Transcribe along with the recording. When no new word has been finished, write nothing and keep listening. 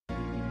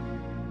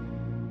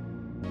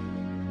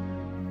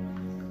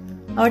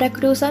Ahora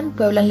cruzan,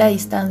 pueblan la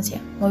distancia,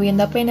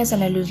 moviendo apenas en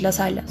la luz las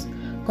alas,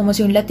 como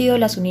si un latido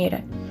las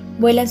unieran.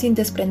 Vuelan sin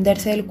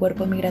desprenderse del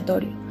cuerpo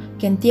migratorio,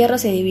 que en tierra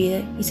se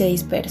divide y se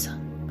dispersa.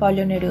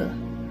 Pablo Neruda.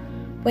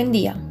 Buen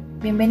día,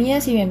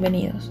 bienvenidas y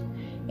bienvenidos.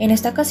 En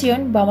esta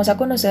ocasión vamos a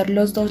conocer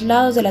los dos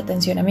lados de la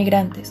atención a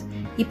migrantes,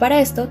 y para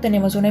esto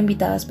tenemos una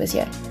invitada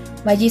especial,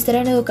 magíster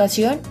en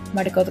educación,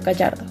 Margot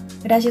Gallardo.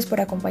 Gracias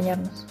por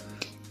acompañarnos.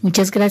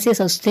 Muchas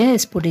gracias a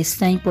ustedes por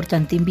esta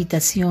importante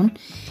invitación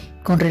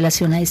con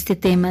relación a este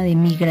tema de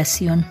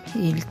migración,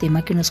 el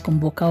tema que nos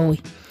convoca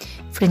hoy.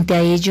 Frente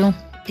a ello,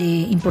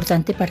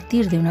 importante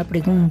partir de una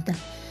pregunta.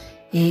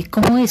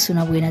 ¿Cómo es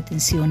una buena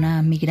atención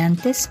a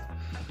migrantes?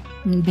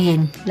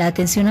 Bien, la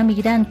atención a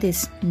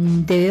migrantes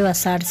debe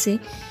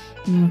basarse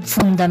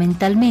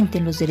fundamentalmente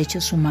en los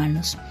derechos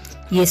humanos,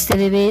 y este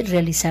debe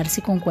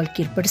realizarse con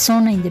cualquier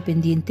persona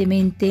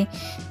independientemente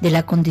de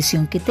la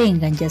condición que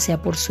tengan, ya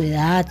sea por su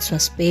edad, su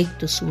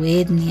aspecto, su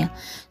etnia,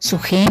 su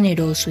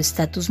género o su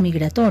estatus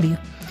migratorio.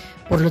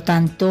 Por lo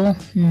tanto,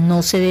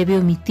 no se debe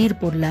omitir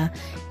por la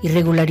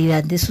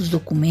irregularidad de sus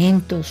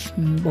documentos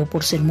o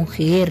por ser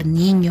mujer,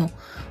 niño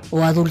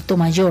o adulto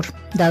mayor,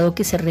 dado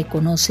que se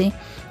reconoce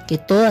que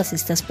todas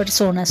estas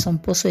personas son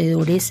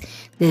poseedores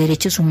de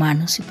derechos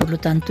humanos y por lo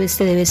tanto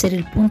este debe ser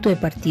el punto de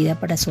partida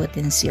para su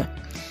atención.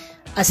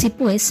 Así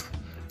pues,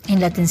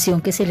 en la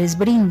atención que se les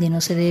brinde no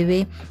se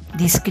debe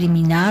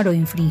discriminar o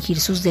infringir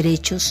sus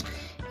derechos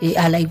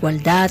a la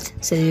igualdad.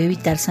 Se debe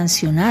evitar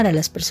sancionar a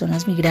las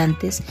personas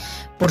migrantes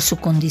por su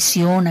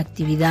condición,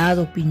 actividad,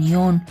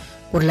 opinión,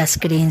 por las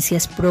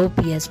creencias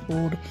propias,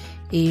 por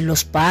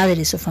los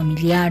padres o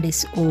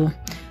familiares, o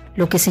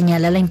lo que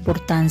señala la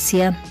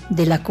importancia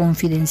de la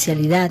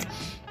confidencialidad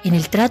en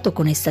el trato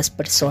con estas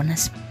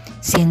personas,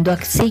 siendo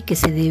así que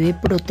se debe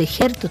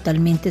proteger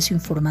totalmente su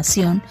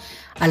información,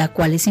 a la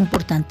cual es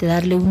importante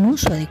darle un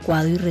uso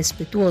adecuado y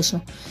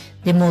respetuoso,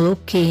 de modo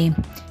que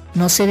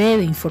no se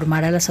debe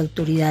informar a las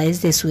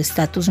autoridades de su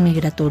estatus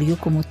migratorio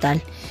como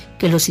tal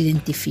que los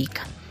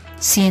identifica,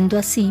 siendo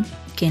así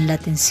que en la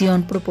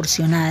atención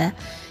proporcionada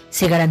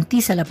se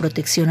garantiza la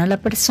protección a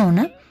la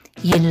persona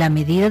y en la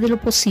medida de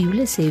lo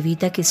posible se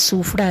evita que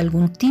sufra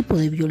algún tipo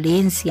de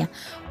violencia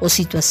o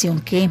situación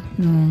que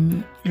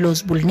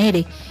los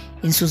vulnere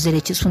en sus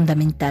derechos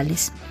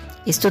fundamentales.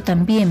 Esto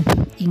también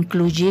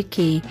incluye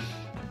que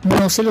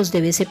no se los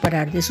debe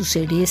separar de sus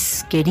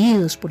seres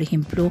queridos, por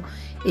ejemplo,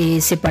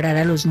 separar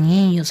a los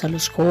niños, a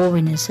los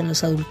jóvenes, a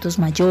los adultos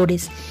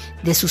mayores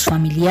de sus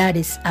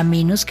familiares, a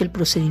menos que el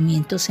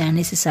procedimiento sea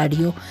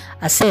necesario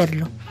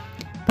hacerlo.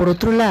 Por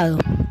otro lado,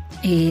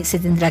 se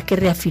tendrá que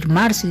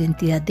reafirmar su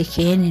identidad de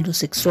género,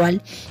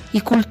 sexual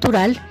y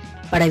cultural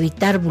para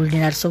evitar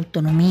vulnerar su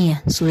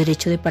autonomía, su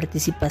derecho de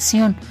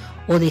participación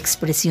o de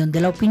expresión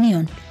de la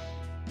opinión,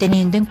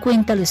 teniendo en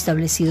cuenta lo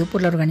establecido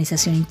por la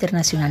Organización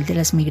Internacional de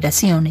las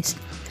Migraciones.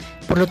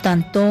 Por lo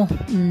tanto,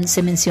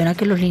 se menciona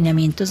que los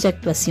lineamientos de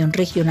actuación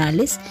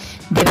regionales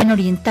deben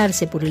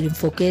orientarse por el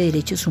enfoque de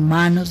derechos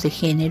humanos, de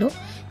género,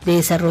 de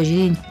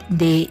desarrollo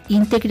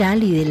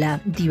integral y de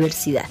la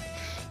diversidad.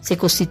 Se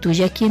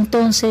constituye aquí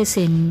entonces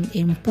en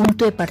un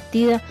punto de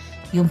partida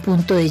y un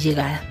punto de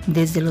llegada.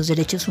 Desde los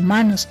derechos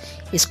humanos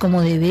es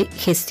como debe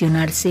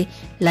gestionarse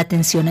la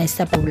atención a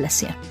esta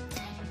población.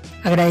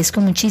 Agradezco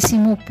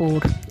muchísimo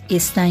por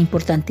esta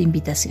importante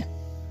invitación.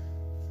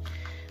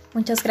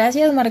 Muchas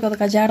gracias, Margot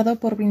Gallardo,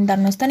 por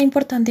brindarnos tan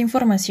importante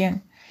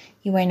información.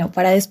 Y bueno,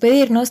 para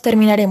despedirnos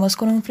terminaremos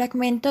con un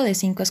fragmento de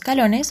 5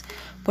 escalones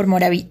por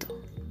Moravito.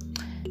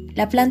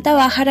 La planta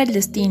baja era el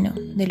destino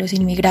de los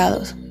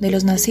inmigrados, de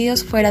los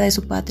nacidos fuera de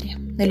su patria,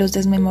 de los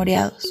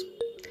desmemoriados.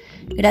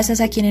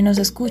 Gracias a quienes nos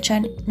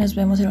escuchan, nos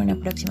vemos en una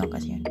próxima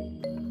ocasión.